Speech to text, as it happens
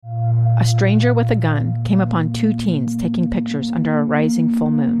a stranger with a gun came upon 2 teens taking pictures under a rising full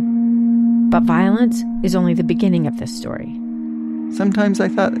moon. But violence is only the beginning of this story. Sometimes I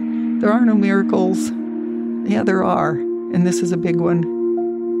thought, there are no miracles. Yeah, there are, and this is a big one.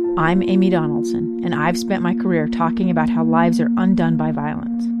 I'm Amy Donaldson, and I've spent my career talking about how lives are undone by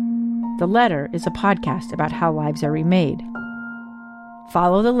violence. The Letter is a podcast about how lives are remade.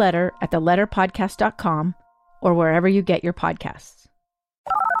 Follow The Letter at theletterpodcast.com or wherever you get your podcasts.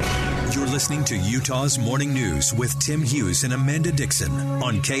 You're listening to Utah's Morning News with Tim Hughes and Amanda Dixon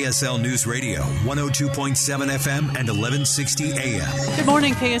on KSL News Radio, 102.7 FM and 1160 AM. Good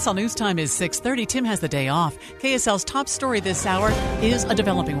morning. KSL News Time is 6:30. Tim has the day off. KSL's top story this hour is a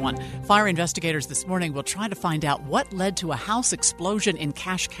developing one. Fire investigators this morning will try to find out what led to a house explosion in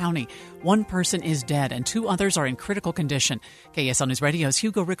Cache County. 1 person is dead and 2 others are in critical condition. KSL News Radio's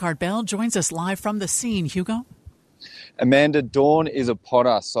Hugo Ricard-Bell joins us live from the scene. Hugo? Amanda, dawn is upon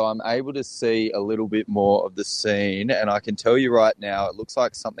us, so I'm able to see a little bit more of the scene, and I can tell you right now, it looks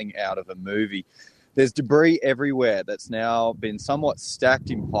like something out of a movie. There's debris everywhere that's now been somewhat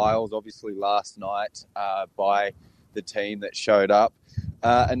stacked in piles, obviously last night by the team that showed up.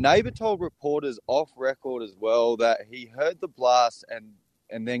 A neighbour told reporters off record as well that he heard the blast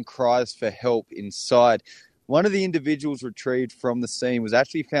and then cries for help inside. One of the individuals retrieved from the scene was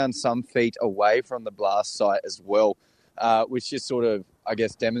actually found some feet away from the blast site as well, which just sort of, I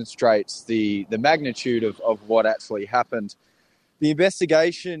guess, demonstrates the magnitude of what actually happened. The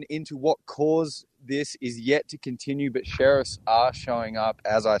investigation into what caused this is yet to continue, but sheriffs are showing up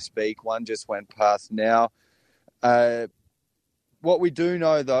as I speak. One just went past now. What we do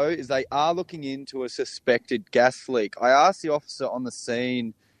know, though, is they are looking into a suspected gas leak. I asked the officer on the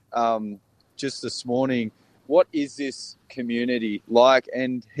scene just this morning, what is this community like?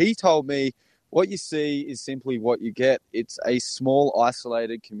 And he told me what you see is simply what you get. It's a small,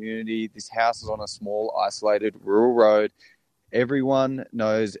 isolated community. This house is on a small, isolated rural road. Everyone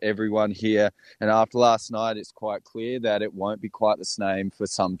knows everyone here. And after last night, it's quite clear that it won't be quite the same for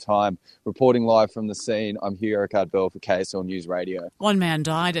some time. Reporting live from the scene, I'm Hugo Ricard-Bell for KSL News Radio. 1 man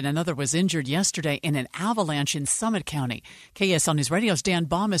died and another was injured yesterday in an avalanche in Summit County. KSL News Radio's Dan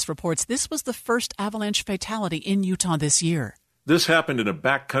Bomas reports this was the first avalanche fatality in Utah this year. This happened in a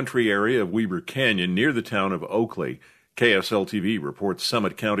backcountry area of Weber Canyon near the town of Oakley. KSL-TV reports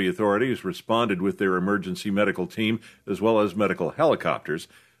Summit County authorities responded with their emergency medical team as well as medical helicopters.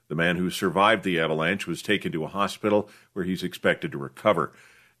 The man who survived the avalanche was taken to a hospital where he's expected to recover.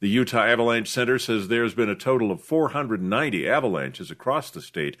 The Utah Avalanche Center says there's been a total of 490 avalanches across the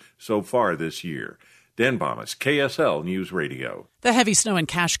state so far this year. Dan Bomas, KSL News Radio. The heavy snow in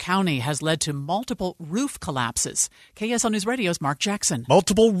Cache County has led to multiple roof collapses. KSL News Radio's Mark Jackson.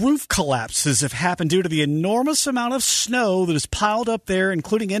 Multiple roof collapses have happened due to the enormous amount of snow that is piled up there,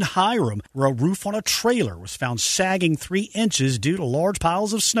 including in Hiram, where a roof on a trailer was found sagging 3 inches due to large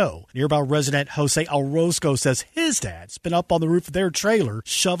piles of snow. Nearby resident Jose Orozco says his dad's been up on the roof of their trailer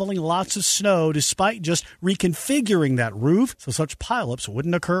shoveling lots of snow despite just reconfiguring that roof so such pileups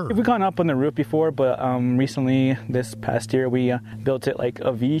wouldn't occur. We've gone up on the roof before, but recently, this past year, we built it like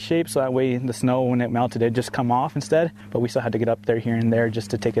a V shape, so that way the snow, when it melted, it'd just come off instead. But we still had to get up there here and there just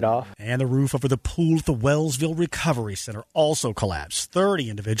to take it off. And the roof over the pool at the Wellsville Recovery Center also collapsed. 30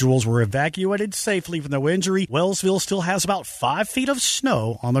 individuals were evacuated safely with no injury. Wellsville still has about 5 feet of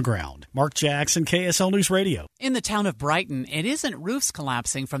snow on the ground. Mark Jackson, KSL News Radio. In the town of Brighton, it isn't roofs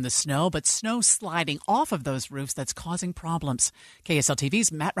collapsing from the snow, but snow sliding off of those roofs that's causing problems. KSL TV's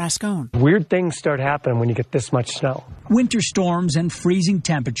Matt Rascone. Weird things start happening when you get this much snow. Winter storms and freezing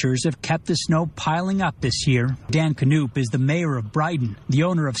temperatures have kept the snow piling up this year. Dan Canoop is the mayor of Brighton, the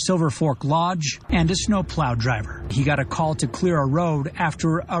owner of Silver Fork Lodge, and a snowplow driver. He got a call to clear a road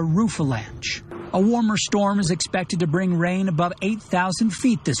after a roof avalanche. A warmer storm is expected to bring rain above 8,000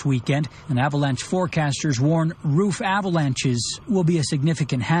 feet this weekend, and avalanche forecasters warn roof avalanches will be a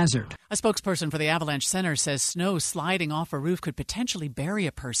significant hazard. A spokesperson for the Avalanche Center says snow sliding off a roof could potentially bury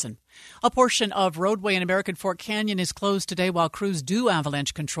a person. A portion of roadway in American Fork Canyon is closed today while crews do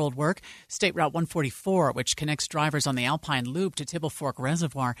avalanche-controlled work. State Route 144, which connects drivers on the Alpine Loop to Tibble Fork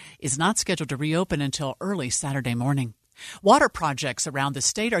Reservoir, is not scheduled to reopen until early Saturday morning. Water projects around the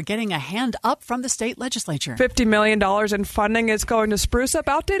state are getting a hand up from the state legislature. $50 million in funding is going to spruce up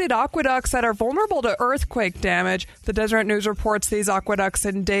outdated aqueducts that are vulnerable to earthquake damage. The Deseret News reports these aqueducts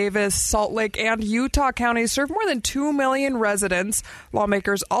in Davis, Salt Lake, and Utah counties serve more than 2 million residents.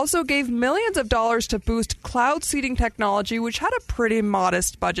 Lawmakers also gave millions of dollars to boost cloud seeding technology, which had a pretty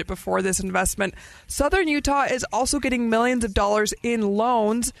modest budget before this investment. Southern Utah is also getting millions of dollars in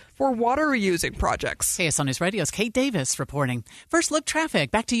loans for water reusing projects. KSL News Radio's Kate Davis reporting. First Look Traffic.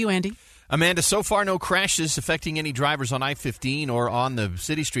 Back to you, Andy. Amanda, so far no crashes affecting any drivers on I-15 or on the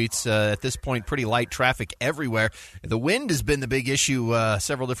city streets. At this point, pretty light traffic everywhere. The wind has been the big issue.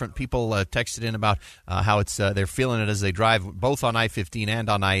 Several different people texted in about how they're feeling it as they drive, both on I-15 and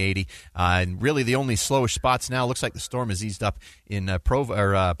on I-80. And really the only slowish spots now, looks like the storm has eased up in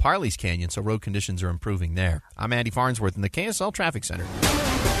Parley's Canyon, so road conditions are improving there. I'm Andy Farnsworth in the KSL Traffic Center.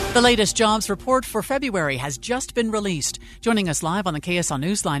 The latest jobs report for February has just been released. Joining us live on the KSL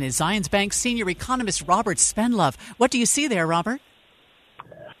Newsline is Zions Bank senior economist Robert Spendlove. What do you see there, Robert?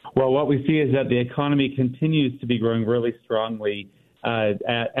 Well, what we see is that the economy continues to be growing really strongly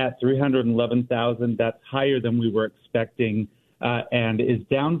at 311,000. That's higher than we were expecting and is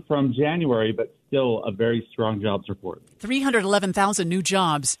down from January, but still a very strong jobs report. 311,000 new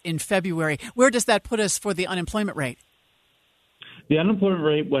jobs in February. Where does that put us for the unemployment rate? The unemployment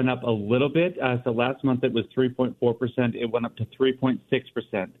rate went up a little bit. So last month it was 3.4%. It went up to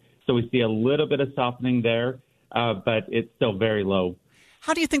 3.6%. So we see a little bit of softening there, but it's still very low.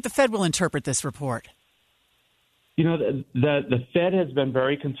 How do you think the Fed will interpret this report? You know, the Fed has been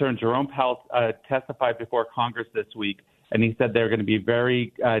very concerned. Jerome Powell testified before Congress this week, and he said they're going to be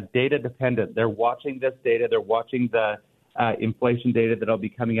very data dependent. They're watching this data. They're watching the inflation data that'll be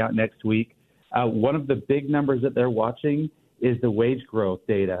coming out next week. One of the big numbers that they're watching is the wage growth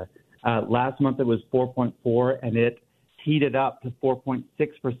data. Last month it was 4.4, and it heated up to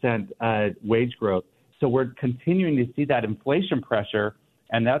 4.6% wage growth. So we're continuing to see that inflation pressure,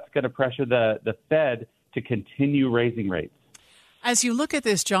 and that's going to pressure the Fed to continue raising rates. As you look at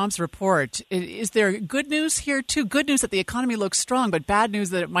this jobs report, is there good news here too? Good news that the economy looks strong, but bad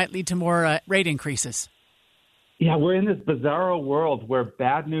news that it might lead to more rate increases. Yeah, we're in this bizarro world where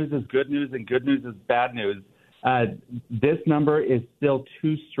bad news is good news and good news is bad news. This number is still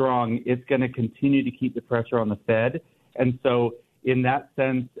too strong. It's going to continue to keep the pressure on the Fed. And so in that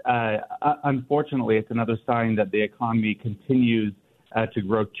sense, unfortunately, it's another sign that the economy continues to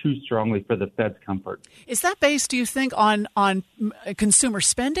grow too strongly for the Fed's comfort. Is that based, do you think, on consumer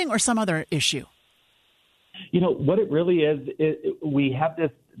spending or some other issue? You know, what it really is we have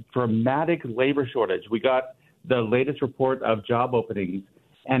this dramatic labor shortage. We got the latest report of job openings,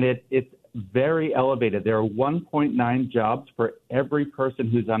 and it's very elevated. There are 1.9 jobs for every person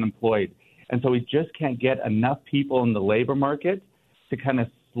who's unemployed. And so we just can't get enough people in the labor market to kind of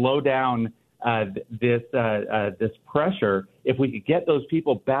slow down this pressure. If we could get those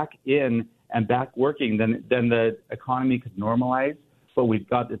people back in and back working, then the economy could normalize. But we've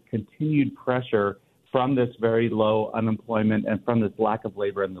got this continued pressure from this very low unemployment and from this lack of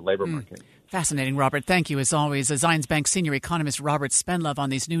labor in the labor market. Fascinating, Robert. Thank you, as always. Zions Bank senior economist Robert Spendlove on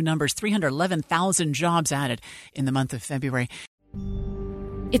these new numbers. 311,000 jobs added in the month of February.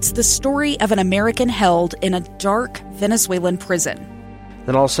 It's the story of an American held in a dark Venezuelan prison.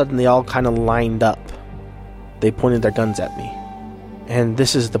 Then all of a sudden, they all kind of lined up. They pointed their guns at me. And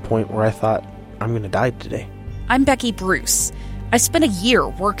this is the point where I thought, I'm going to die today. I'm Becky Bruce. I spent a year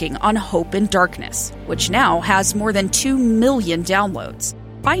working on Hope in Darkness, which now has more than 2 million downloads.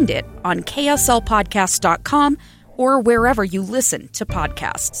 Find it on kslpodcast.com or wherever you listen to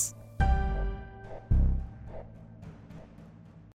podcasts.